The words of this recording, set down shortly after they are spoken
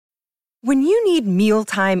When you need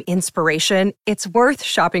mealtime inspiration, it's worth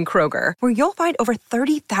shopping Kroger, where you'll find over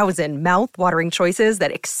 30,000 mouth-watering choices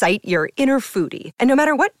that excite your inner foodie. And no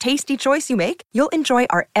matter what tasty choice you make, you'll enjoy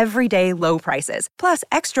our everyday low prices, plus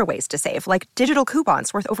extra ways to save, like digital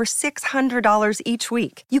coupons worth over $600 each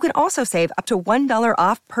week. You can also save up to $1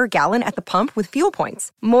 off per gallon at the pump with fuel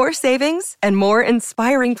points. More savings and more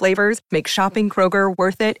inspiring flavors make shopping Kroger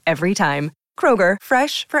worth it every time. Kroger,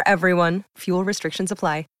 fresh for everyone. Fuel restrictions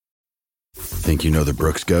apply. Think you know the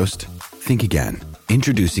Brooks Ghost? Think again.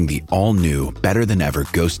 Introducing the all-new, better-than-ever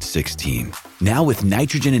Ghost 16. Now with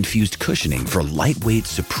nitrogen-infused cushioning for lightweight,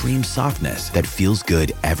 supreme softness that feels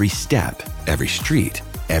good every step, every street,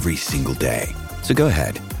 every single day. So go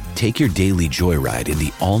ahead, take your daily joyride in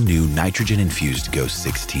the all-new nitrogen-infused Ghost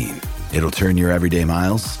 16. It'll turn your everyday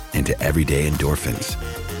miles into everyday endorphins.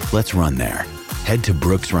 Let's run there. Head to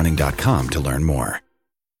brooksrunning.com to learn more.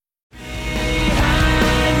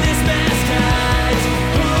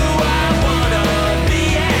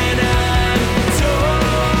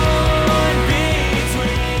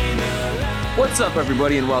 What's up,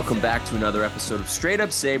 everybody, and welcome back to another episode of Straight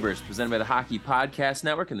Up Sabres, presented by the Hockey Podcast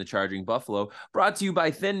Network and the Charging Buffalo, brought to you by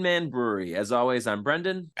Thin Man Brewery. As always, I'm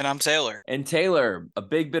Brendan. And I'm Taylor. And Taylor, a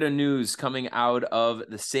big bit of news coming out of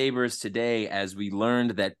the Sabres today as we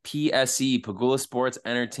learned that PSE, Pegula Sports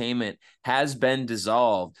Entertainment, has been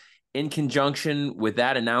dissolved. In conjunction with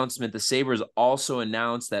that announcement, the Sabres also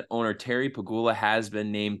announced that owner Terry Pegula has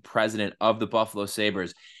been named president of the Buffalo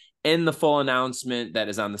Sabres. In the full announcement that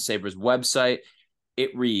is on the Sabres website,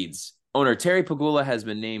 it reads, owner Terry Pegula has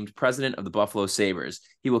been named president of the Buffalo Sabres.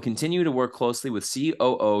 He will continue to work closely with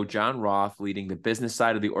COO John Roth leading the business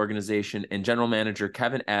side of the organization and general manager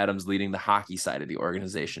Kevin Adams leading the hockey side of the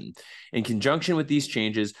organization. In conjunction with these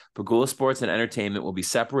changes, Pegula Sports and Entertainment will be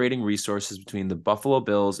separating resources between the Buffalo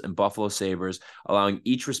Bills and Buffalo Sabres, allowing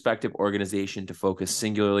each respective organization to focus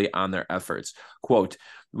singularly on their efforts. Quote,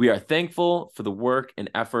 we are thankful for the work and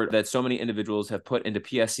effort that so many individuals have put into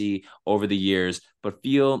PSE over the years, but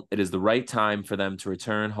feel it is the right time for them to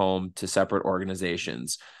return home to separate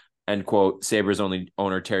organizations. End quote, Sabres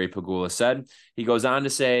owner Terry Pegula said. He goes on to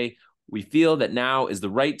say, we feel that now is the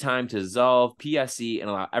right time to dissolve PSE and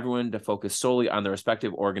allow everyone to focus solely on their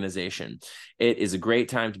respective organization. It is a great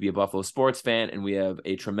time to be a Buffalo sports fan, and we have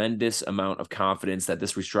a tremendous amount of confidence that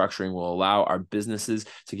this restructuring will allow our businesses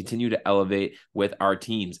to continue to elevate with our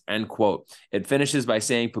teams, end quote. It finishes by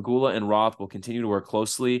saying Pegula and Roth will continue to work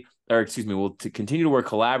continue to work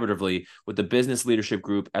collaboratively with the business leadership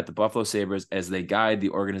group at the Buffalo Sabres as they guide the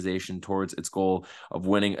organization towards its goal of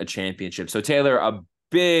winning a championship. So Taylor, a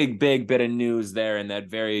big bit of news there in that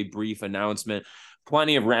very brief announcement.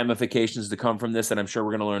 Plenty of ramifications to come from this that I'm sure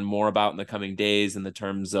we're going to learn more about in the coming days in the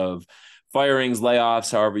terms of firings,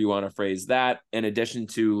 layoffs, however you want to phrase that, in addition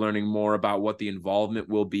to learning more about what the involvement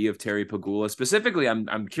will be of Terry Pegula. Specifically,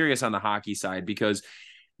 I'm curious on the hockey side because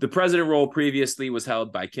the president role previously was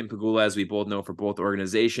held by Kim Pegula, as we both know, for both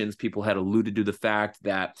organizations. People had alluded to the fact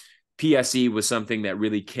that PSE was something that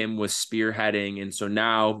really Kim was spearheading. And so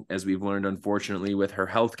now, as we've learned, unfortunately, with her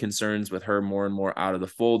health concerns, with her more and more out of the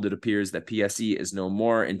fold, it appears that PSE is no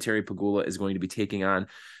more, and Terry Pegula is going to be taking on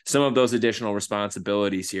some of those additional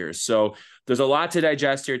responsibilities here. So there's a lot to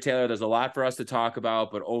digest here, Taylor. There's a lot for us to talk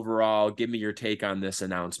about, but overall, give me your take on this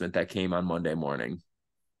announcement that came on Monday morning.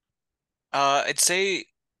 I'd say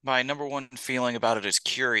my number one feeling about it is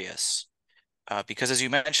curious, because as you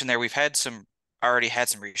mentioned there, we've already had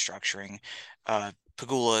some restructuring.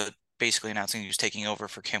 Pegula basically announcing he was taking over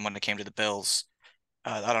for Kim when it came to the Bills.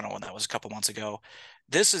 I don't know when that was, a couple months ago.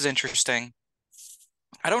 This is interesting.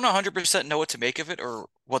 I don't 100% know what to make of it or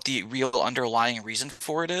what the real underlying reason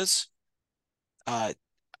for it is. I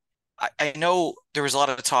know there was a lot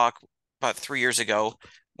of talk about 3 years ago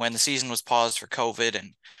when the season was paused for COVID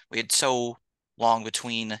and we had so long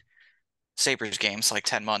between Sabres games, like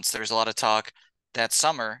 10 months. There was a lot of talk that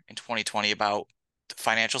summer in 2020 about the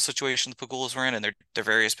financial situation the Pegulas were in and their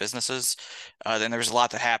various businesses. Then there was a lot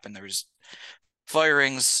that happened. There was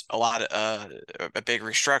firings, a big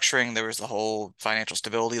restructuring. There was the whole financial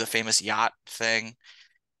stability, the famous yacht thing.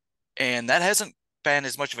 And that hasn't been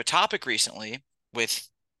as much of a topic recently with,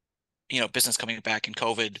 business coming back and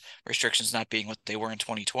COVID restrictions not being what they were in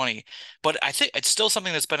 2020. But I think it's still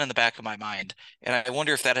something that's been in the back of my mind. And I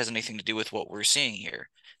wonder if that has anything to do with what we're seeing here.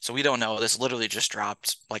 So we don't know. This literally just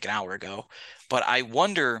dropped like an hour ago. But I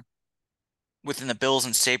wonder, within the Bills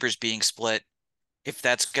and Sabres being split, if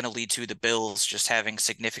that's going to lead to the Bills just having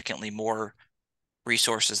significantly more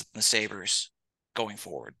resources than the Sabres going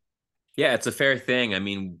forward. Yeah, it's a fair thing. I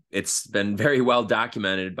mean, it's been very well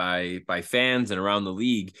documented by fans and around the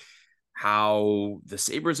league how the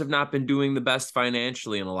Sabres have not been doing the best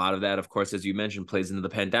financially. And a lot of that, of course, as you mentioned, plays into the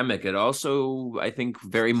pandemic. It also, I think,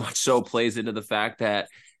 very much so plays into the fact that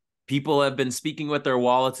people have been speaking with their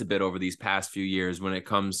wallets a bit over these past few years when it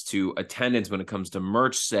comes to attendance, when it comes to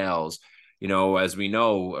merch sales. You know, as we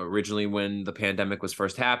know, originally when the pandemic was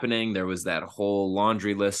first happening, there was that whole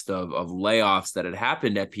laundry list of layoffs that had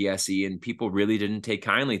happened at PSE, and people really didn't take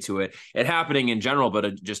kindly to it happening in general,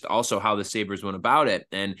 but just also how the Sabres went about it.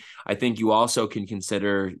 And I think you also can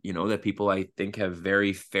consider, you know, that people, I think, have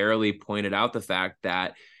very fairly pointed out the fact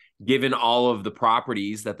that given all of the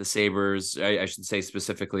properties that the Sabres, I should say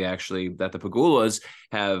specifically, actually, that the Pagulas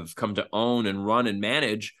have come to own and run and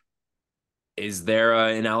manage, is there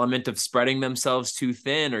an element of spreading themselves too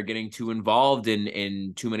thin or getting too involved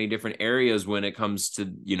in too many different areas when it comes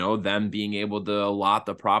to, you know, them being able to allot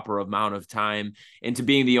the proper amount of time into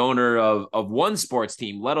being the owner of one sports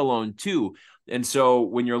team, let alone two? And so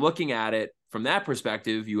when you're looking at it from that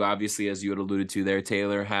perspective, you obviously, as you had alluded to there,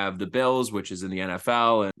 Taylor, have the Bills, which is in the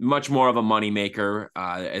NFL and much more of a moneymaker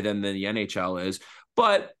than the NHL is.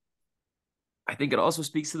 But I think it also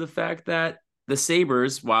speaks to the fact that the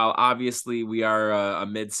Sabres, while obviously we are a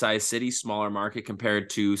mid-sized city, smaller market compared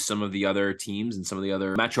to some of the other teams and some of the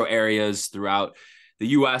other metro areas throughout the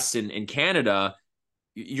US and Canada,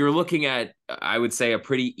 you're looking at, I would say, a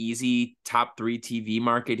pretty easy top three TV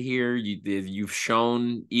market here. You've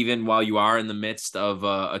shown, even while you are in the midst of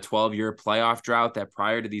a 12-year playoff drought, that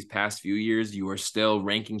prior to these past few years, you are still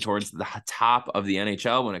ranking towards the top of the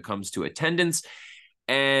NHL when it comes to attendance.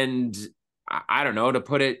 And I don't know, to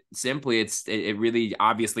put it simply, it really,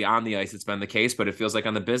 obviously on the ice, it's been the case, but it feels like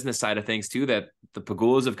on the business side of things too, that the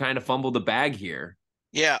Pagulas have kind of fumbled the bag here.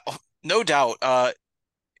 Yeah, no doubt.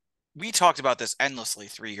 We talked about this endlessly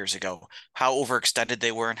 3 years ago, how overextended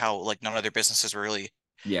they were and how like none of their businesses were really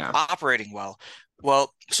Yeah. operating well.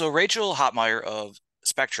 Well, so Rachel Hotmeyer of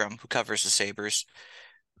Spectrum, who covers the Sabres,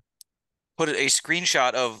 put a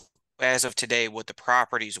screenshot of, as of today, what the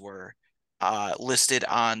properties were listed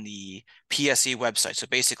on the PSE website. So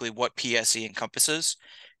basically what PSE encompasses,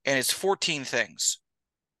 and it's 14 things.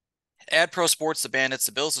 Ad Pro Sports, the Bandits,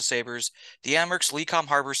 the Bills, the Sabres, the Amerks, Lecom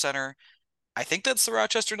Harbor Center. I think that's the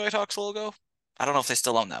Rochester Nighthawks logo. I don't know if they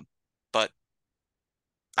still own them, but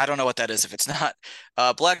I don't know what that is if it's not.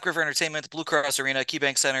 Black River Entertainment, Blue Cross Arena,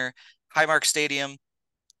 KeyBank Center, Highmark Stadium,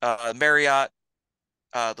 Marriott,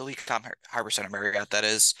 the Lecom Harbor Center Marriott, that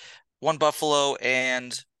is, One Buffalo,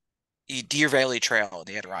 and the Deer Valley Trail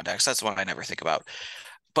in the Adirondacks. That's the one I never think about.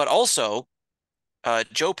 But also,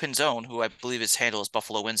 Joe Pinzone, who I believe his handle is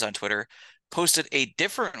Buffalo Wins on Twitter, posted a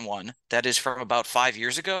different one that is from about 5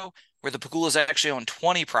 years ago, where the Pagulas actually own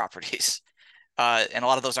 20 properties. And a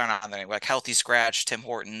lot of those aren't on there, like Healthy Scratch, Tim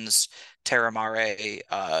Hortons, Terra Mare,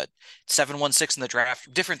 716 in the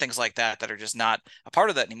draft, different things like that that are just not a part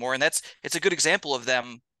of that anymore. And it's a good example of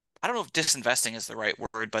them. I don't know if disinvesting is the right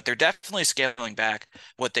word, but they're definitely scaling back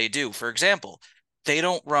what they do. For example, they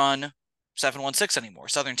don't run 716 anymore.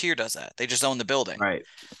 Southern Tier does that. They just own the building. Right.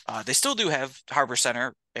 They still do have Harbor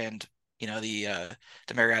Center and, you know, the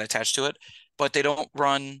Marriott attached to it, but they don't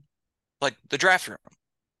run like the draft room.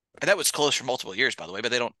 And that was closed for multiple years, by the way,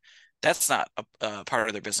 but that's not a part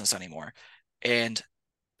of their business anymore. And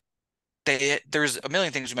there's a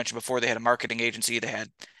million things you mentioned before. They had a marketing agency. They had,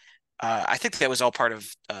 I think that was all part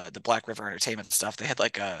of the Black River Entertainment stuff. They had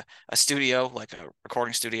like a studio, like a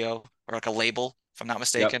recording studio or like a label, if I'm not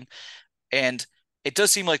mistaken. Yep. And it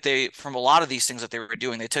does seem like from a lot of these things that they were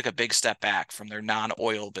doing, they took a big step back from their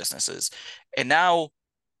non-oil businesses. And now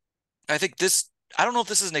I think I don't know if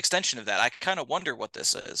this is an extension of that. I kind of wonder what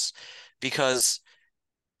this is, because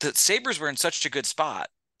the Sabres were in such a good spot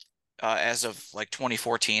as of like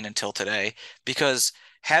 2014 until today, because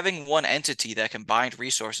having one entity that combined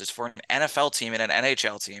resources for an NFL team and an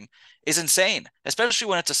NHL team is insane, especially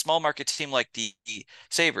when it's a small market team like the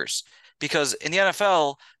Sabres. Because in the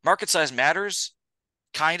NFL, market size matters,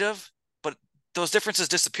 kind of, but those differences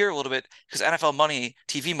disappear a little bit because NFL money,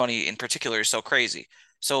 TV money in particular, is so crazy.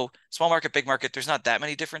 So small market, big market, there's not that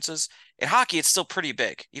many differences. In hockey, it's still pretty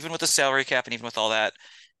big, even with the salary cap and even with all that.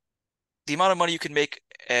 The amount of money you can make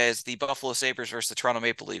as the Buffalo Sabres versus the Toronto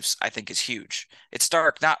Maple Leafs, I think, is huge. It's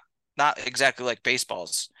stark, not exactly like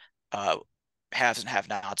baseball's haves and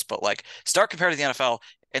have-nots, but like stark compared to the NFL.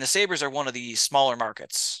 And the Sabres are one of the smaller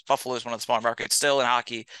markets. Buffalo is one of the smaller markets still in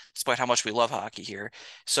hockey, despite how much we love hockey here.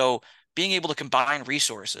 So being able to combine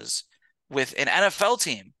resources with an NFL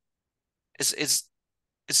team is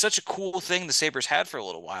such a cool thing the Sabres had for a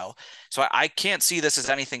little while. So I can't see this as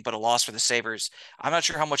anything but a loss for the Sabres. I'm not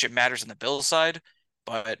sure how much it matters on the Bills side,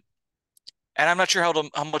 and I'm not sure how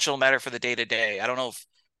much it'll matter for the day-to-day. I don't know if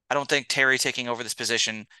I don't think Terry taking over this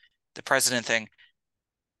position, the president thing,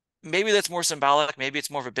 maybe that's more symbolic. Maybe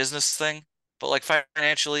it's more of a business thing. But like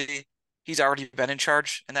financially, he's already been in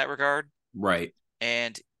charge in that regard. Right.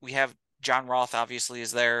 And we have John Roth obviously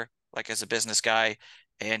is there, like as a business guy,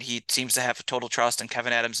 and he seems to have total trust in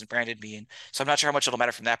Kevin Adams and Brandon Bean. So I'm not sure how much it'll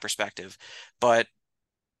matter from that perspective. But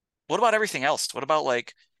what about everything else? What about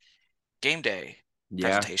like game day Yeah.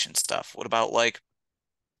 presentation stuff? What about like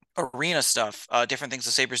arena stuff? Different things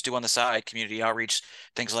the Sabres do on the side, community outreach,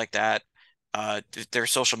 things like that. Their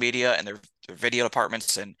social media and their video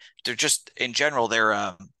departments, and they're just in general,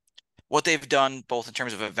 they're what they've done both in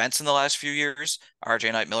terms of events in the last few years,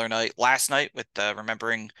 RJ Night, Miller Night, last night with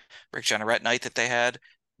remembering Rick Jeanneret night that they had,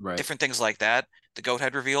 Right. different things like that, the goat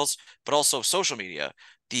head reveals, but also social media,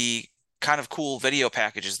 the kind of cool video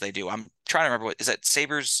packages they do. I'm trying to remember what is that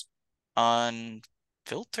Sabres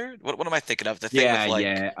Unfiltered? What am I thinking of? The thing Yeah. with like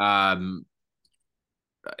Yeah.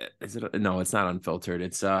 Is it? No, it's not unfiltered.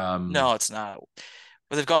 It's no, it's not.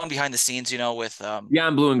 Where they've gone behind the scenes, with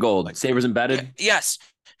Beyond Blue and Gold. like Sabres yeah, Embedded. yes.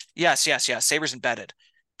 Sabres Embedded,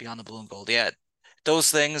 Beyond the Blue and Gold. Yeah,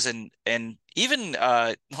 those things and even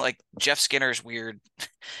like Jeff Skinner's weird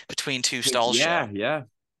between two stalls Yeah. show. Yeah.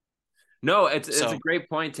 No, it's a So great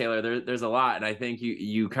point, Taylor. There's a lot, and I think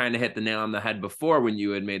you kind of hit the nail on the head before when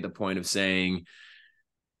you had made the point of saying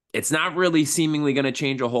it's not really seemingly going to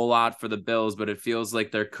change a whole lot for the Bills, but it feels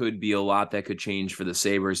like there could be a lot that could change for the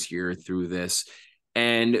Sabres here through this.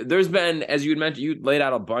 And there's been, as you had mentioned, you laid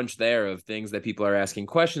out a bunch there of things that people are asking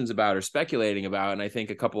questions about or speculating about. And I think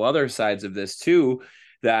a couple other sides of this too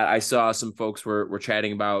that I saw some folks were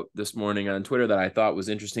chatting about this morning on Twitter that I thought was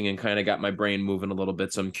interesting and kind of got my brain moving a little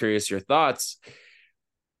bit. So I'm curious your thoughts.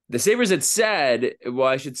 The Sabres had said, well,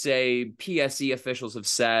 I should say PSE officials have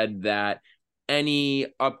said that any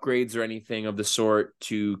upgrades or anything of the sort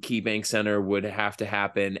to KeyBank Center would have to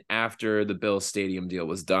happen after the Bills stadium deal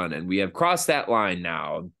was done. And we have crossed that line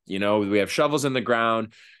now. We have shovels in the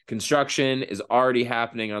ground. Construction is already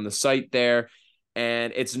happening on the site there.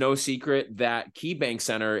 And it's no secret that KeyBank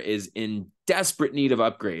Center is in desperate need of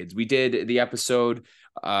upgrades. We did the episode,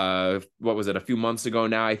 what was it, a few months ago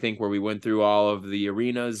now, I think, where we went through all of the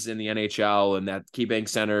arenas in the NHL, and that KeyBank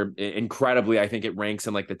Center, incredibly, I think it ranks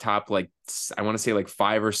in like the top, like, I want to say like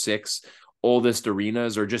 5 or 6 oldest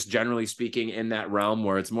arenas, or just generally speaking in that realm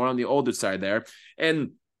where it's more on the older side there.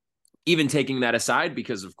 And even taking that aside,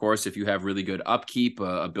 because of course, if you have really good upkeep,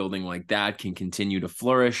 a building like that can continue to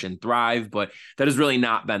flourish and thrive, but that has really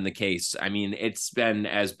not been the case. I mean, it's been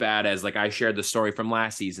as bad as, like, I shared the story from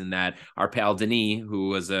last season that our pal Denis, who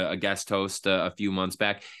was a guest host a few months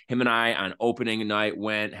back, him and I on opening night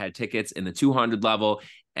had tickets in the 200 level,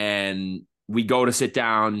 and we go to sit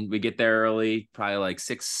down. We get there early, probably like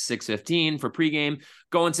 6:15 for pregame,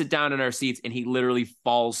 go and sit down in our seats, and he literally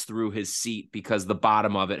falls through his seat because the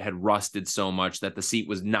bottom of it had rusted so much that the seat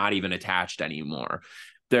was not even attached anymore.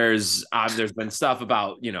 There's been stuff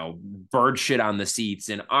about, bird shit on the seats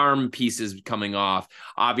and arm pieces coming off.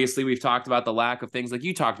 Obviously, we've talked about the lack of things like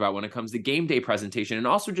you talked about when it comes to game day presentation, and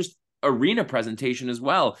also just arena presentation as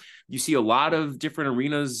well. You see a lot of different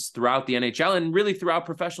arenas throughout the NHL and really throughout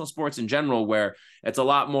professional sports in general, where it's a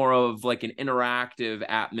lot more of like an interactive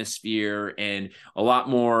atmosphere and a lot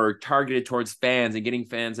more targeted towards fans and getting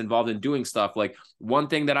fans involved in doing stuff. Like, one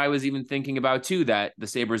thing that I was even thinking about too, that the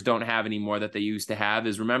Sabres don't have anymore that they used to have,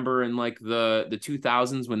 is, remember in like the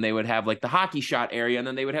 2000s when they would have like the hockey shot area and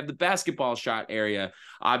then they would have the basketball shot area.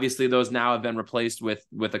 Obviously those now have been replaced with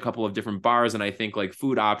a couple of different bars and I think like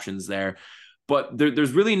food options there. But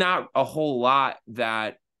there's really not a whole lot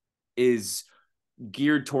that is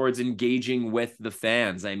geared towards engaging with the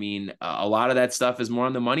fans. I mean, a lot of that stuff is more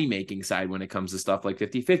on the money-making side when it comes to stuff like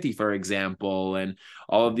 50/50, for example, and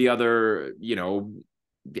all of the other,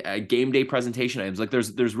 game day presentation items. Like,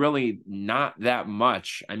 there's really not that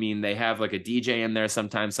much. I mean, they have like a DJ in there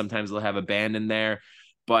sometimes they'll have a band in there,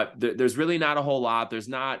 but there's really not a whole lot. There's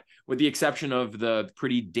not, with the exception of the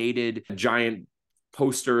pretty dated giant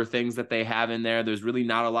poster things that they have in there, there's really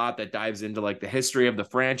not a lot that dives into like the history of the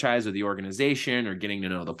franchise or the organization or getting to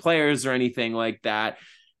know the players or anything like that.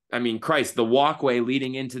 I mean, Christ, the walkway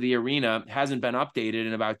leading into the arena hasn't been updated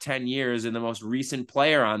in about 10 years, and the most recent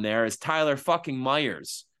player on there is Tyler fucking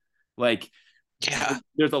Myers. Like, yeah,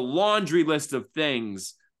 there's a laundry list of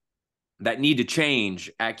things that need to change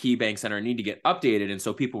at KeyBank Center, need to get updated. And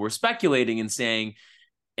so people were speculating and saying,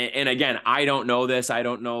 and again, I don't know this, I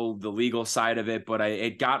don't know the legal side of it, but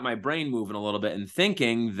it got my brain moving a little bit and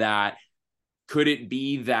thinking that, could it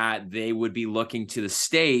be that they would be looking to the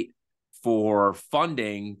state for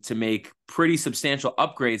funding to make pretty substantial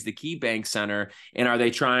upgrades to KeyBank Center? And are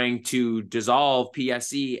they trying to dissolve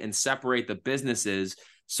PSE and separate the businesses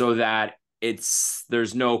so that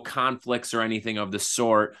there's no conflicts or anything of the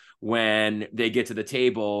sort when they get to the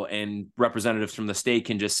table and representatives from the state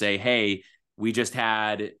can just say, hey, we just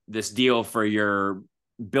had this deal for your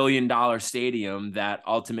billion-dollar stadium that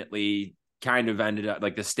ultimately kind of ended up,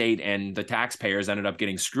 like, the state and the taxpayers ended up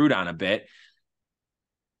getting screwed on a bit.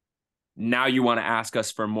 Now you want to ask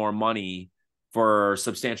us for more money for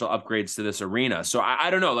substantial upgrades to this arena. So I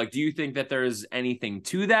don't know. Like, do you think that there's anything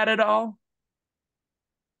to that at all?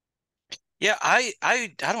 Yeah,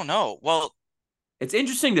 I don't know. Well, It's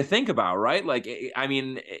interesting to think about, right? Like, I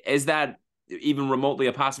mean, is that even remotely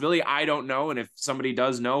a possibility? I don't know. And if somebody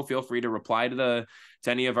does know, feel free to reply to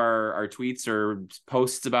any of our tweets or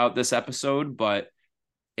posts about this episode. But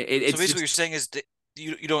so it's basically just, what you're saying is that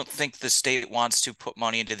you don't think the state wants to put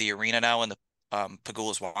money into the arena now and the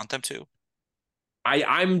Pagulas want them to?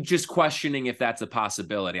 I'm just questioning if that's a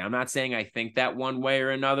possibility. I'm not saying I think that one way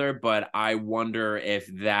or another, but I wonder if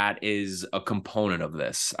that is a component of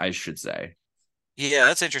this, I should say. Yeah,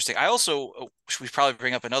 that's interesting. I also should probably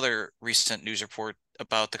bring up another recent news report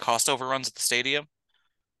about the cost overruns at the stadium.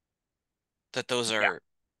 That those Yeah. are,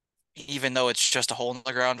 even though it's just a hole in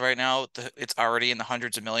the ground right now, it's already in the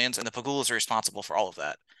hundreds of millions, and the Pagulas are responsible for all of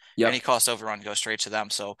that. Any Yep. cost overrun goes straight to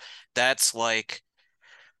them. So that's like,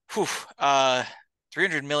 whew,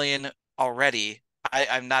 300 million already.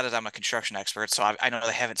 I'm a construction expert, so I know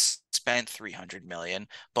they haven't spent 300 million,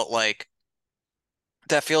 but like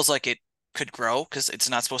that feels like it could grow because it's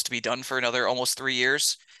not supposed to be done for another almost 3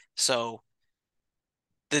 years. So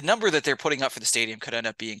the number that they're putting up for the stadium could end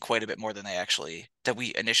up being quite a bit more than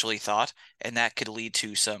we initially thought, and that could lead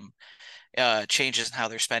to some changes in how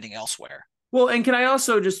they're spending elsewhere. Well, and can I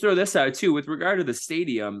also just throw this out too with regard to the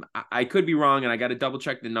stadium? I could be wrong, and I got to double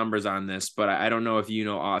check the numbers on this, but I don't know if you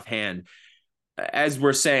know offhand. As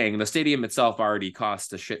we're saying, the stadium itself already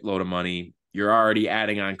costs a shitload of money. You're already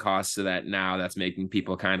adding on costs to that now. That's making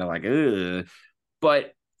people kind of like, ugh.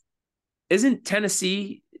 But isn't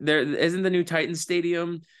Tennessee there? Isn't the new Titans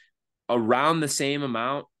Stadium around the same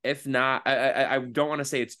amount? If not, I don't want to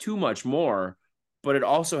say it's too much more, but it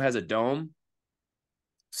also has a dome.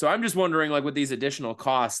 So I'm just wondering, like, with these additional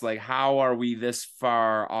costs, like, how are we this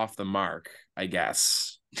far off the mark, I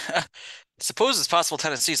guess? Suppose it's possible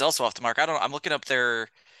Tennessee's also off the mark. I don't know. I'm looking up their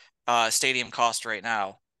stadium cost right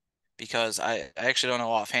now because I actually don't know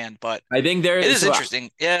offhand, but I think there it is is so, interesting.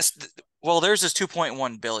 Yes, well, theirs is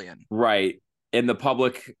 2.1 billion. right. And the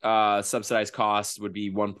public subsidized cost would be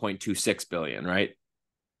 1.26 billion, right?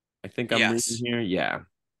 I think I'm reading Yes. here. Yeah.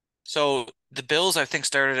 So the bills I think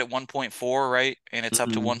started at 1.4, right? And it's up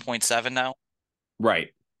to Mhm. 1.7 now.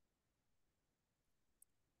 Right.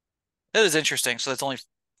 That is interesting. So that's only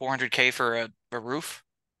 400K for a roof.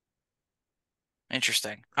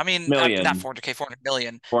 Interesting. I mean, not Million, 400K, 400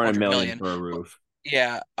 million, 400 400 million million. for a roof.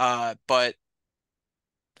 Yeah, but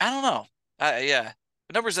I don't know. Yeah,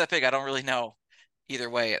 the numbers that big, I don't really know either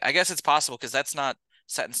way. I guess it's possible because that's not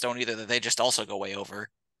set in stone either, that they just also go way over.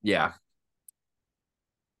 Yeah.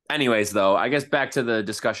 Anyways, though, I guess back to the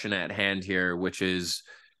discussion at hand here, which is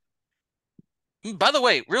By the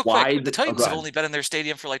way, real quick, why the oh, go Titans have ahead. only been in their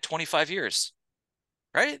stadium for like 25 years,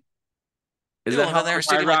 right? Is They've that only how been in their long Hard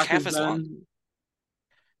stadium like Rock has half as long. been?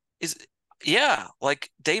 Is Yeah, like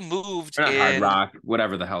they moved Or not Hard in Rock,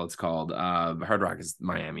 whatever the hell it's called. Hard Rock is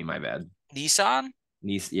Miami, my bad. Nissan.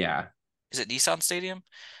 Nice, yeah. Is it Nissan Stadium?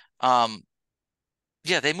 Um,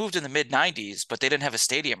 Yeah, they moved in the mid 90s, but they didn't have a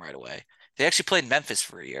stadium right away. They actually played in Memphis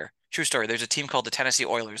for a year. True story. There's a team called the Tennessee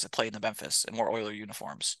Oilers that played in the Memphis and wore Oiler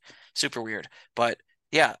uniforms. Super weird. But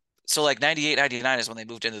yeah, so like 98, 99 is when they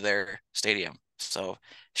moved into their stadium. So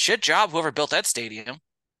shit job, whoever built that stadium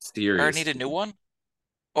or need a new Seriously. one.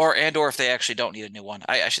 Or if they actually don't need a new one.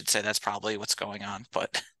 I should say that's probably what's going on.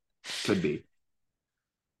 But Could be.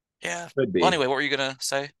 yeah. Could Well, be. anyway, what were you gonna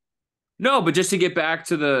say? No, but just to get back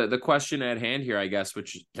to the question at hand here, I guess,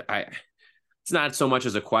 which I it's not so much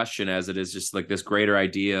as a question as it is just like this greater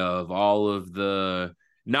idea of all of the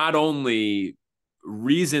not only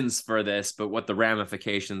reasons for this, but what the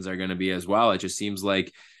ramifications are going to be as well. It just seems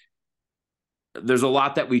like there's a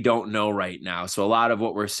lot that we don't know right now. So a lot of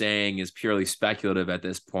what we're saying is purely speculative at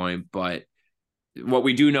this point. But what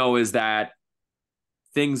we do know is that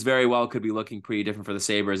things very well could be looking pretty different for the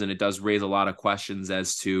Sabres. And it does raise a lot of questions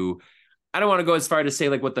as to, I don't want to go as far to say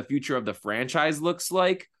like what the future of the franchise looks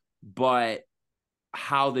like, but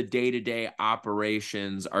how the day-to-day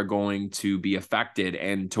operations are going to be affected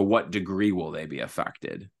and to what degree will they be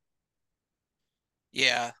affected.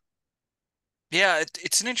 Yeah. Yeah,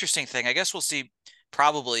 it's an interesting thing. I guess we'll see.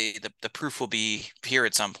 Probably the proof will be here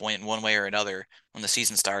at some point in one way or another when the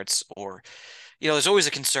season starts. Or, there's always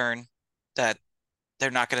a concern that they're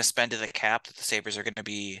not going to spend to the cap, that the Sabres are going to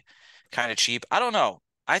be kind of cheap. I don't know.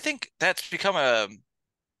 I think that's become a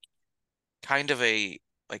kind of a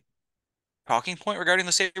like talking point regarding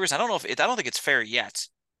the Sabres. I don't think it's fair yet.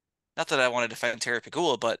 Not that I want to defend Terry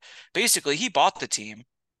Pegula, but basically he bought the team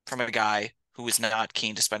from a guy who was not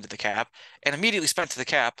keen to spend to the cap and immediately spent to the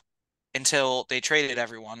cap until they traded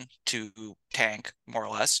everyone to tank, more or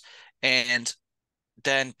less, and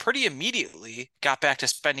then pretty immediately got back to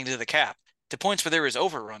spending to the cap to points where there was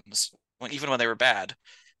overruns even when they were bad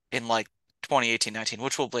in like 2018-19,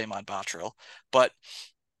 which we'll blame on Bottrill. But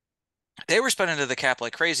they were spending to the cap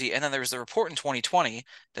like crazy. And then there was the report in 2020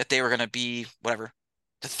 that they were going to be whatever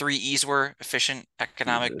the three E's were: efficient,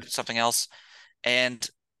 economic, Jesus. something else. And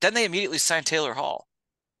then they immediately signed Taylor Hall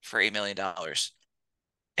for $8 million.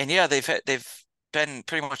 And yeah, they've been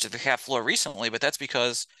pretty much at the cap floor recently, but that's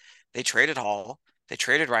because they traded Hall, they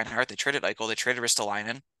traded Reinhart, they traded Eichel, they traded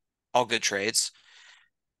Ristolainen, all good trades.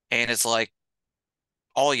 And it's like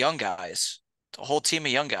all young guys, a whole team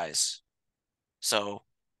of young guys. So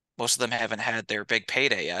most of them haven't had their big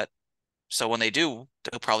payday yet. So when they do,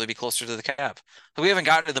 they'll probably be closer to the cap. But we haven't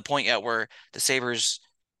gotten to the point yet where the Sabres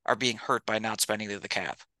are being hurt by not spending to the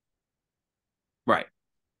cap. Right.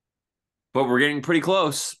 But we're getting pretty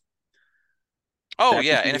close. Oh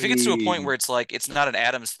yeah, and if it gets to a point Technically, where it's like it's not an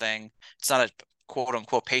Adams thing, it's not a quote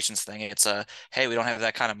unquote patience thing, it's a hey, we don't have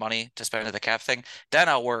that kind of money to spend to the cap thing, then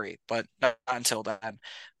I'll worry, but not until then.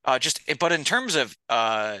 But in terms of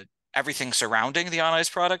everything surrounding the on ice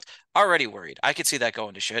product, already worried. I could see that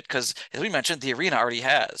going to shit because as we mentioned, the arena already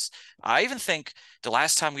has. I even think the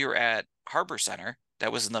last time we were at Harbor Center,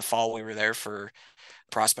 that was in the fall, we were there for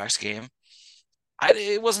Prospects game.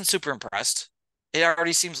 I wasn't super impressed. It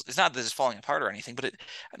already seems it's not that it's falling apart or anything, but I'm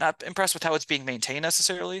not impressed with how it's being maintained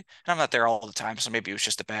necessarily. And I'm not there all the time, so maybe it was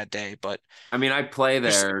just a bad day. But I mean, I play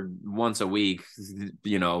there's there once a week,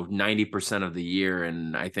 90% of the year.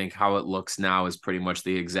 And I think how it looks now is pretty much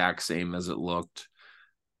the exact same as it looked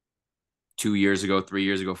 2 years ago, 3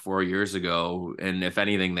 years ago, 4 years ago. And if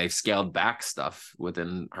anything, they've scaled back stuff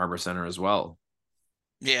within Harbor Center as well.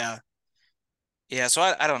 yeah, yeah. So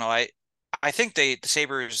I don't know. I think the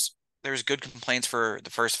Sabres, there's good complaints for the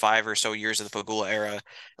first 5 or so years of the Pagula era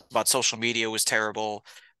about social media was terrible.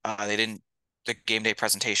 They didn't the game day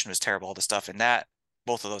presentation was terrible, all the stuff, and that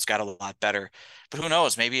both of those got a lot better. But who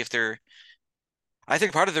knows? Maybe if they're I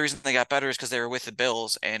think part of the reason they got better is because they were with the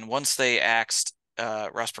Bills, and once they axed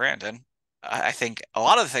Russ Brandon, I think a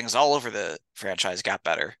lot of the things all over the franchise got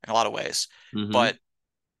better in a lot of ways. Mm-hmm. But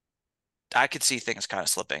I could see things kind of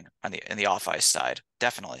slipping on the in the off ice side,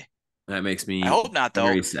 definitely. That makes I me hope not, though.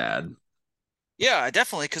 very sad. Yeah,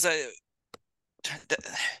 definitely, because I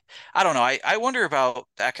don't know. I wonder about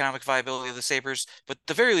the economic viability of the Sabres, but at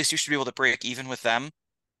the very least, you should be able to break even with them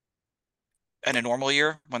in a normal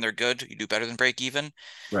year when they're good. You do better than break even.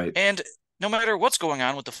 Right. And no matter what's going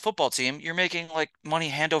on with the football team, you're making like money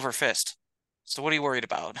hand over fist. So what are you worried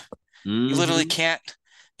about? You literally Mm-hmm.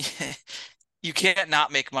 can't you can't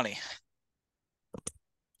not make money.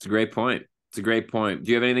 It's a great point. It's a great point.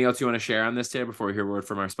 Do you have anything else you want to share on this today before we hear word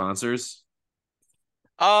from our sponsors?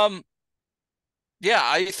 Um, yeah,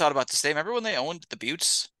 I thought about this day. Remember when they owned the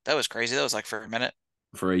Buttes? That was crazy. That was like for a minute.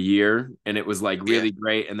 For a year, and it was like Yeah. really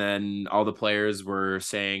great, and then all the players were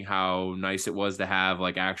saying how nice it was to have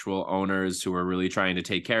like actual owners who were really trying to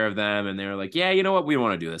take care of them, and they were like, yeah, you know what, we don't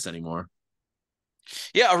want to do this anymore.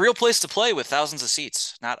 Yeah, a real place to play with thousands of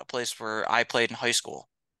seats, not a place where I played in high school.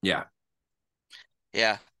 Yeah.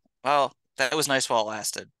 Yeah. Well, that was nice while it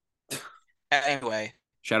lasted. Anyway,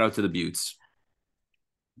 Shout out to the Buttes.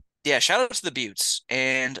 yeah, shout out to the Buttes.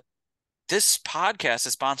 And this podcast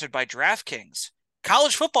is sponsored by DraftKings.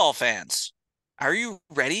 College football fans, are you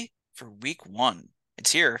ready for week one?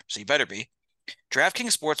 It's here, so you better be.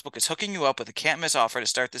 DraftKings Sportsbook is hooking you up with a can't-miss offer to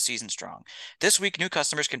start the season strong. This week, new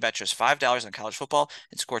customers can bet just $5 on college football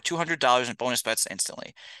and score $200 in bonus bets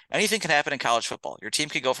instantly. Anything can happen in college football. Your team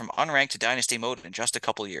could go from unranked to dynasty mode in just a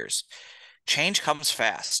couple years. Change comes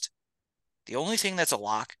fast. The only thing that's a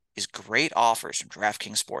lock is great offers from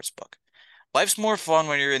DraftKings Sportsbook. Life's more fun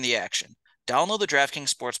when you're in the action. Download the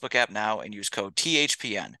DraftKings Sportsbook app now and use code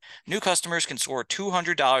THPN. New customers can score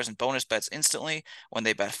 $200 in bonus bets instantly when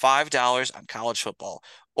they bet $5 on college football.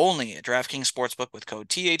 Only at DraftKings Sportsbook with code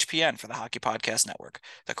THPN for the Hockey Podcast Network.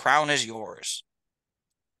 The crown is yours.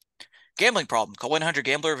 Gambling problem? Call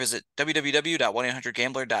 1-800-GAMBLER. Visit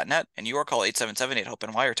www.1800gambler.net. In New York, call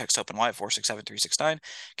 877-8-HOPE-NY or text HOPE-NY at 467-369.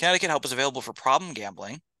 Connecticut, help is available for problem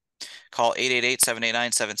gambling. Call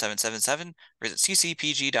 888-789-7777 or visit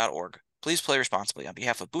ccpg.org. Please play responsibly on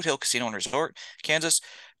behalf of Boot Hill Casino and Resort, Kansas.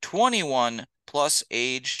 21 plus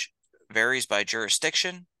age varies by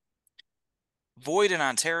jurisdiction. Void in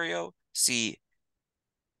Ontario. See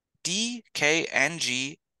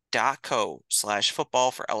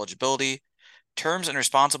dkng.co/football for eligibility, terms and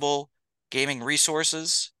responsible gaming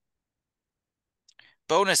resources.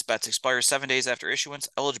 Bonus bets expire 7 days after issuance.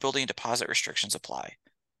 Eligibility and deposit restrictions apply.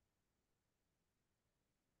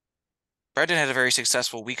 Brendan had a very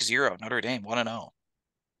successful week 0. Notre Dame 1-0.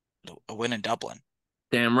 A win in Dublin.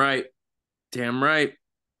 Damn right. Damn right.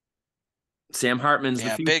 Sam Hartman's the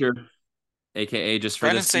Yeah, big. future, aka just for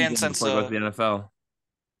Brendan's this saying season since before he goes to the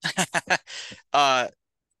NFL.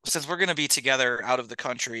 Since we're gonna be together out of the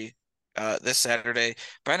country this Saturday,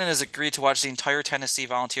 Brendan has agreed to watch the entire Tennessee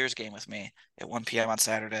Volunteers game with me at 1 p.m. on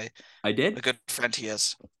Saturday. I did. A good friend he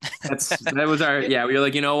is. That was our yeah. We were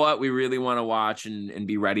like, you know what? We really want to watch and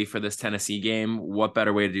be ready for this Tennessee game. What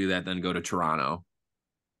better way to do that than go to Toronto?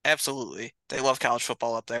 Absolutely. They love college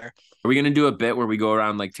football up there. Are we gonna do a bit where we go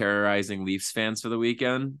around like terrorizing Leafs fans for the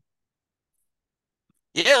weekend?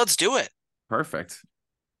 Yeah, let's do it. Perfect.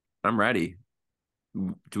 I'm ready.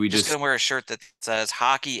 Do we Just just gonna wear a shirt that says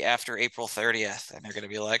hockey after April 30th, and they're gonna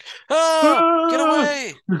be like, oh, get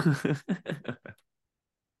away.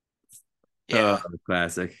 Yeah.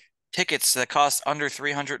 Classic. Tickets that cost under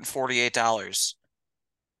 $348.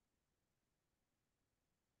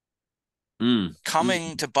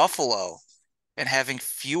 Coming to Buffalo and having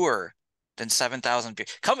fewer than 7,000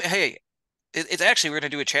 people. Hey, it's actually, we're going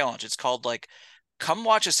to do a challenge. It's called like, come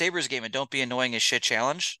watch a Sabres game and don't be annoying as shit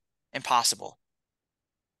challenge. Impossible.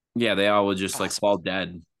 Yeah, they all would just like Impossible. fall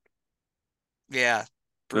dead. Yeah.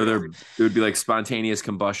 Or Brutal. it would be like spontaneous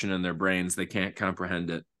combustion in their brains. They can't comprehend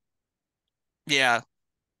it. Yeah.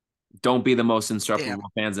 Don't be the most insufferable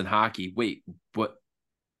Damn. fans in hockey. Wait, what?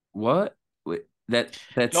 What? Wait, that's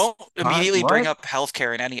Don't immediately bring what? up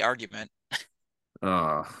healthcare in any argument.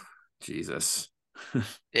 Oh, Jesus.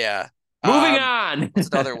 Yeah. Moving on. What's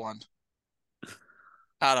another one?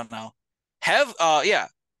 I don't know. Have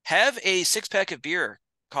a 6-pack of beer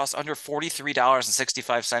cost under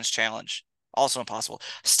 $43.65 challenge. Also impossible.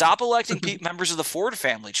 Stop electing members of the Ford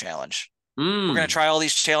family challenge. We're going to try all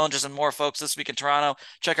these challenges and more, folks, this week in Toronto.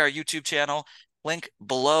 Check our YouTube channel. Link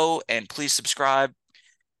below, and please subscribe.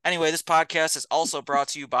 Anyway, this podcast is also brought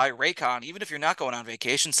to you by Raycon. Even if you're not going on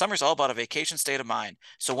vacation, summer's all about a vacation state of mind.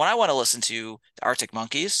 So when I want to listen to the Arctic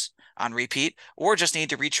Monkeys on repeat, or just need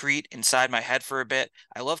to retreat inside my head for a bit,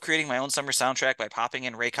 I love creating my own summer soundtrack by popping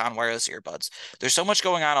in Raycon wireless earbuds. There's so much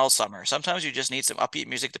going on all summer. Sometimes you just need some upbeat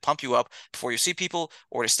music to pump you up before you see people,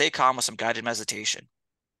 or to stay calm with some guided meditation.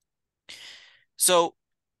 So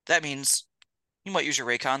that means you might use your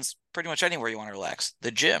Raycons pretty much anywhere you want to relax. The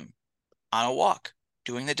gym, on a walk,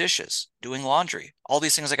 doing the dishes, doing laundry, all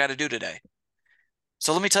these things I got to do today.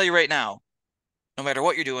 So let me tell you right now, no matter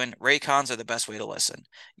what you're doing, Raycons are the best way to listen.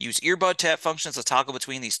 Use earbud tap functions to toggle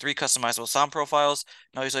between these 3 customizable sound profiles,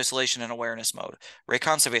 noise isolation, and awareness mode.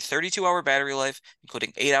 Raycons have a 32-hour battery life,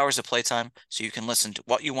 including 8 hours of playtime, so you can listen to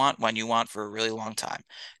what you want, when you want, for a really long time.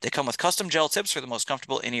 They come with custom gel tips for the most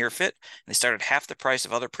comfortable in-ear fit, and they start at half the price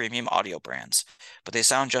of other premium audio brands. But they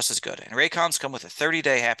sound just as good. And Raycons come with a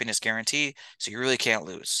 30-day happiness guarantee, so you really can't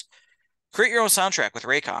lose. Create your own soundtrack with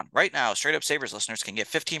Raycon. Right now, Straight Up Sabres listeners can get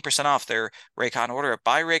 15% off their Raycon order at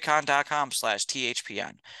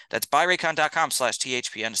buyraycon.com/THPN. That's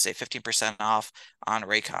buyraycon.com/THPN to save 15% off on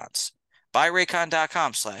Raycons.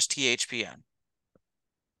 Buyraycon.com/THPN.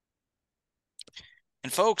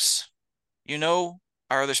 And folks, you know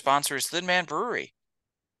our other sponsor is Thin Man Brewery.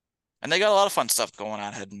 And they got a lot of fun stuff going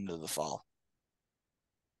on heading into the fall.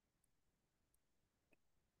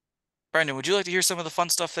 Brendan, would you like to hear some of the fun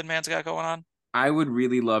stuff Thin Man's got going on? I would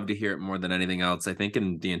really love to hear it more than anything else, I think,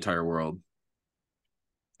 in the entire world.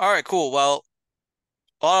 All right, cool. Well,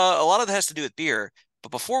 a lot of that has to do with beer.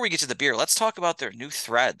 But before we get to the beer, let's talk about their new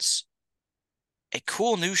threads. A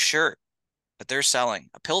cool new shirt that they're selling.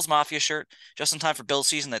 A Pils Mafia shirt, just in time for Bills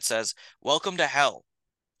season, that says, "Welcome to Hell."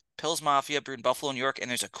 Pils Mafia, brewed in Buffalo, New York,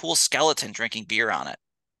 and there's a cool skeleton drinking beer on it.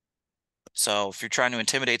 So if you're trying to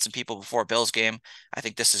intimidate some people before a Bills game, I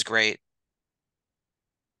think this is great.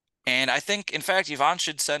 And I think, in fact, Yvonne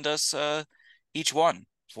should send us each one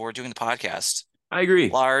for doing the podcast. I agree.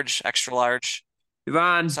 Large, extra large.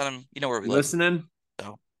 Yvonne, send them, you know where we live. live. Listening?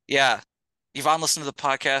 So, yeah. Yvonne listened to the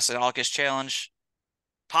podcast at August Challenge.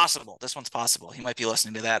 Possible. This one's possible. He might be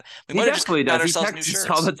listening to that. We might have just got ourselves new shirts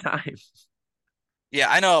all the time. Yeah,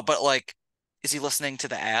 I know, but like, is he listening to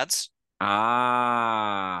the ads?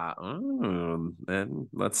 Then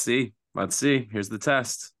let's see. Here's the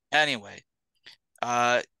test. Anyway,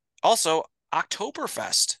 uh, also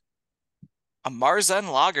Oktoberfest, a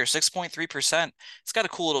Marzen Lager, 6.3%. It's got a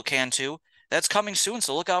cool little can too. That's coming soon,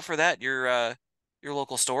 so look out for that. Your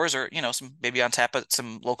local stores or some maybe on tap at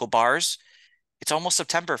some local bars. It's almost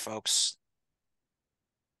September, folks.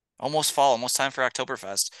 Almost fall, almost time for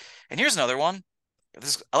Oktoberfest. And here's another one.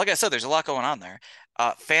 This, like I said, there's a lot going on there.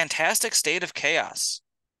 Fantastic State of Chaos.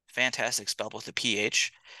 Fantastic spelled with a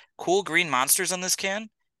PH. Cool green monsters on this can.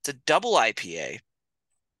 It's a double IPA,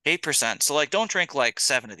 8%. So like don't drink like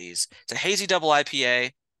 7 of these. It's a hazy double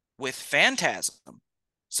IPA with Phantasm.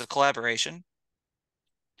 It's a collaboration.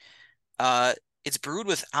 Uh, it's brewed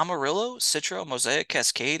with Amarillo, Citro, Mosaic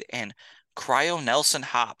Cascade, and Cryo Nelson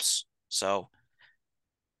hops. So,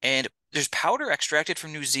 and there's powder extracted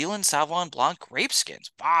from New Zealand Sauvignon Blanc grape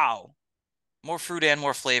skins. Wow. More fruit and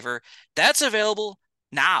more flavor. That's available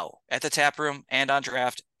now at the tap room and on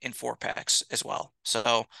draft in 4 packs as well.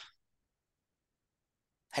 So,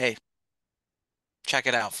 hey, check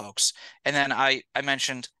it out, folks. And then I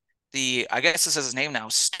mentioned I guess this is his name now,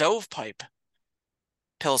 Stovepipe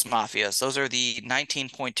Pills Mafias. Those are the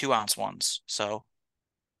 19.2 ounce ones. So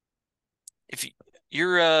if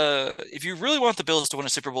if you really want the Bills to win a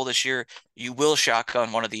Super Bowl this year, you will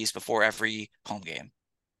shotgun one of these before every home game.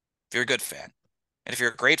 If you're a good fan. And if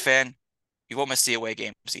you're a great fan, you won't miss the away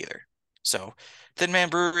games either. So Thin Man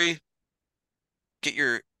Brewery, get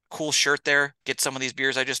your cool shirt there. Get some of these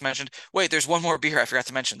beers I just mentioned. Wait, there's one more beer I forgot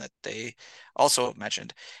to mention that they also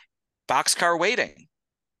mentioned. Boxcar Waiting.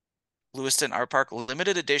 Lewiston Art Park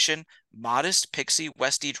limited edition Modest Pixie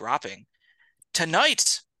Westie dropping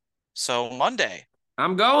tonight. So Monday.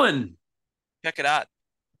 I'm going. Check it out.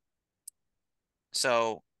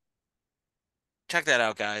 So check that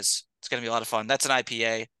out, guys. It's gonna be a lot of fun. That's an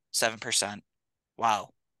IPA, 7%. Wow.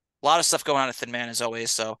 A lot of stuff going on at Thin Man as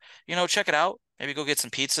always. So, check it out. Maybe go get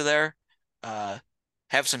some pizza there. Uh,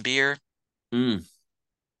 have some beer. Mm,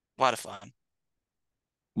 A lot of fun.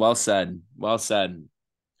 well said. Well said.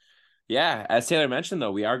 Yeah, as Taylor mentioned,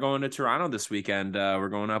 though, we are going to Toronto this weekend. We're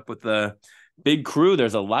going up with the big crew.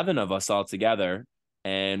 There's 11 of us all together,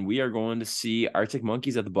 and we are going to see Arctic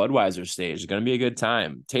Monkeys at the Budweiser stage. It's going to be a good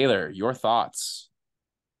time. Taylor, your thoughts?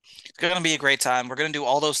 It's gonna be a great time. We're gonna do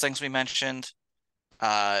all those things we mentioned.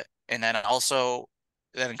 And then also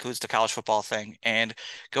that includes the college football thing and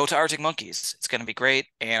go to Arctic Monkeys. It's gonna be great.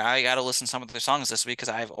 And I gotta listen to some of their songs this week because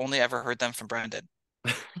I've only ever heard them from Brendan.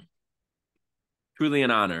 Truly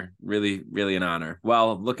an honor. Really, really an honor.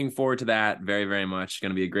 Well, looking forward to that very, very much.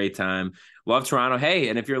 Going to be a great time. Love Toronto. Hey,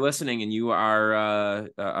 and if you're listening and you are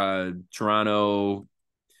Toronto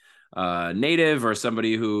native or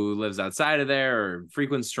somebody who lives outside of there or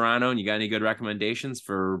frequents Toronto and you got any good recommendations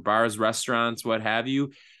for bars, restaurants, what have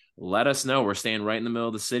you, let us know. We're staying right in the middle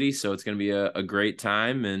of the city, so it's going to be a great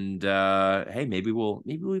time. And hey, maybe we'll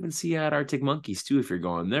even see you at Arctic Monkeys too if you're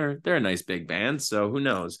going. They're a nice big band, so who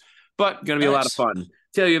knows? But going to be a lot of Nice. fun.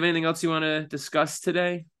 Taylor, you have anything else you want to discuss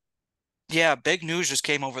today? Yeah, big news just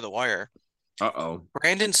came over the wire. Uh-oh.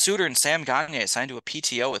 Brandon Suter and Sam Gagne signed to a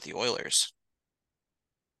PTO with the Oilers.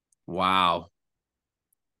 Wow.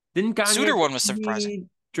 Didn't Gagne Suter one was surprising. be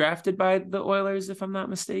drafted by the Oilers, if I'm not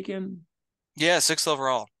mistaken? Yeah, sixth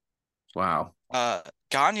overall. Wow. Uh,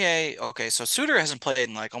 Gagne, okay, so Suter hasn't played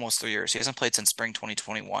in like almost 3 years. He hasn't played since spring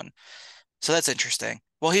 2021. So that's interesting.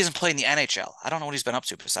 Well, he hasn't played in the NHL. I don't know what he's been up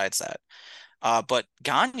to besides that. But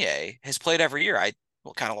Gagne has played every year. I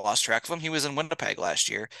kind of lost track of him. He was in Winnipeg last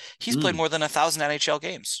year. He's played Mm. more than 1,000 NHL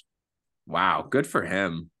games. Wow. Good for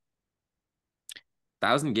him.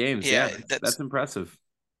 1,000 games. Yeah, Yeah, that's impressive.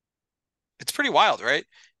 it's pretty wild, right?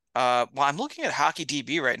 Well, I'm looking at Hockey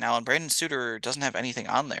DB right now, and Brandon Suter doesn't have anything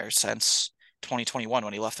on there since 2021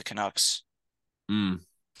 when he left the Canucks. Mm.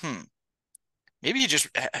 Hmm. Maybe if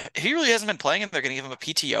he really hasn't been playing and they're going to give him a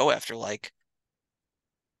PTO after like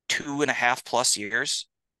 2.5+ years.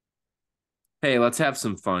 Hey, let's have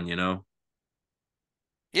some fun.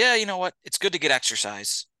 Yeah, you know what? It's good to get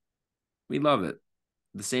exercise. We love it.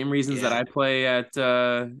 The same reasons that Yeah. I play at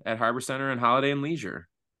Harbor Center and Holiday and Leisure.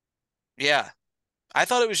 Yeah. I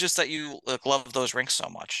thought it was just that you like, love those rinks so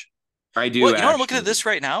much. I Well, do you know what? I'm looking at actually. this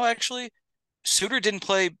right now, actually. Suter didn't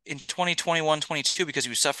play in 2021-22 because he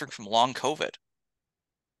was suffering from long COVID.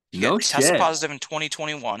 He No got tested shit. positive in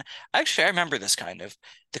 2021. Actually, I remember this kind of.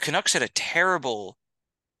 The Canucks had a terrible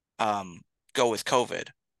um go with COVID,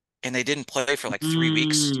 and they didn't play for like 3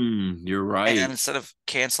 weeks. You're And then right. instead of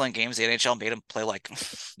canceling games, the NHL made him play like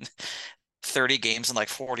 30 games in like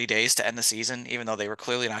 40 days to end the season, even though they were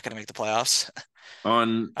clearly not going to make the playoffs.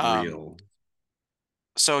 Um, Unreal.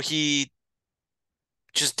 so he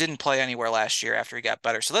just didn't play anywhere last year after he got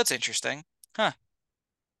better. So that's interesting. Huh.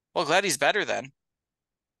 Well, glad he's better then.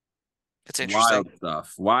 That's interesting. Wild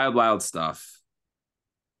stuff. Wild stuff.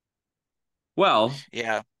 Well,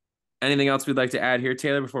 Yeah. anything else we'd like to add here,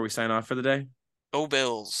 Taylor, before we sign off for the day? Go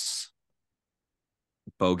Bills.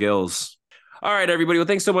 Bo Gills. All right, everybody. Well,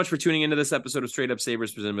 thanks so much for tuning into this episode of Straight Up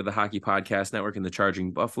Sabres presented by the Hockey Podcast Network and the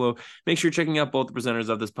Charging Buffalo. Make sure you're checking out both the presenters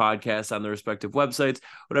of this podcast on their respective websites.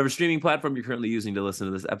 Whatever streaming platform you're currently using to listen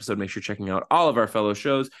to this episode, make sure you're checking out all of our fellow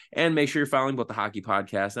shows, and make sure you're following both the Hockey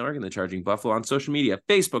Podcast Network and the Charging Buffalo on social media,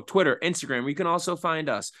 Facebook, Twitter, Instagram, where you can also find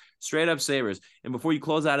us, Straight Up Sabres. And before you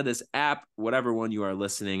close out of this app, whatever one you are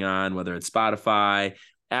listening on, whether it's Spotify,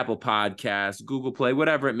 Apple Podcasts, Google Play,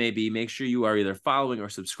 whatever it may be, make sure you are either following or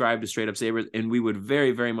subscribed to Straight Up Sabres, and we would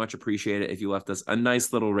very, very much appreciate it if you left us a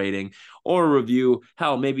nice little rating or a review.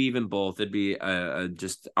 Hell, maybe even both. It'd be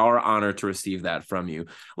just our honor to receive that from you.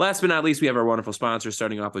 Last but not least, we have our wonderful sponsors,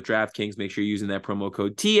 starting off with DraftKings. Make sure you're using that promo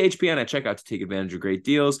code THPN at checkout to take advantage of great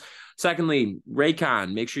deals. Secondly,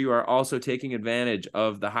 Raycon, make sure you are also taking advantage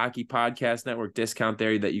of the Hockey Podcast Network discount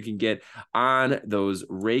there that you can get on those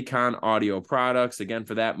Raycon audio products. Again,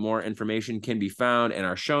 for that, more information can be found in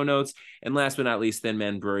our show notes. And last but not least, Thin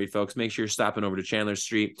Man Brewery, folks, make sure you're stopping over to Chandler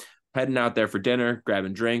Street, heading out there for dinner,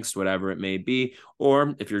 grabbing drinks, whatever it may be.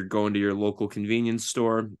 Or if you're going to your local convenience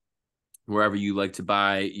store, wherever you like to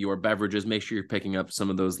buy your beverages, make sure you're picking up some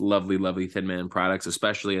of those lovely, lovely Thin Man products,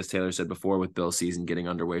 especially, as Taylor said before, with Bill's season getting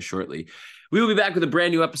underway shortly. We will be back with a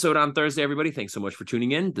brand new episode on Thursday, everybody. Thanks so much for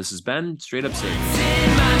tuning in. This has been Straight Up Sabres.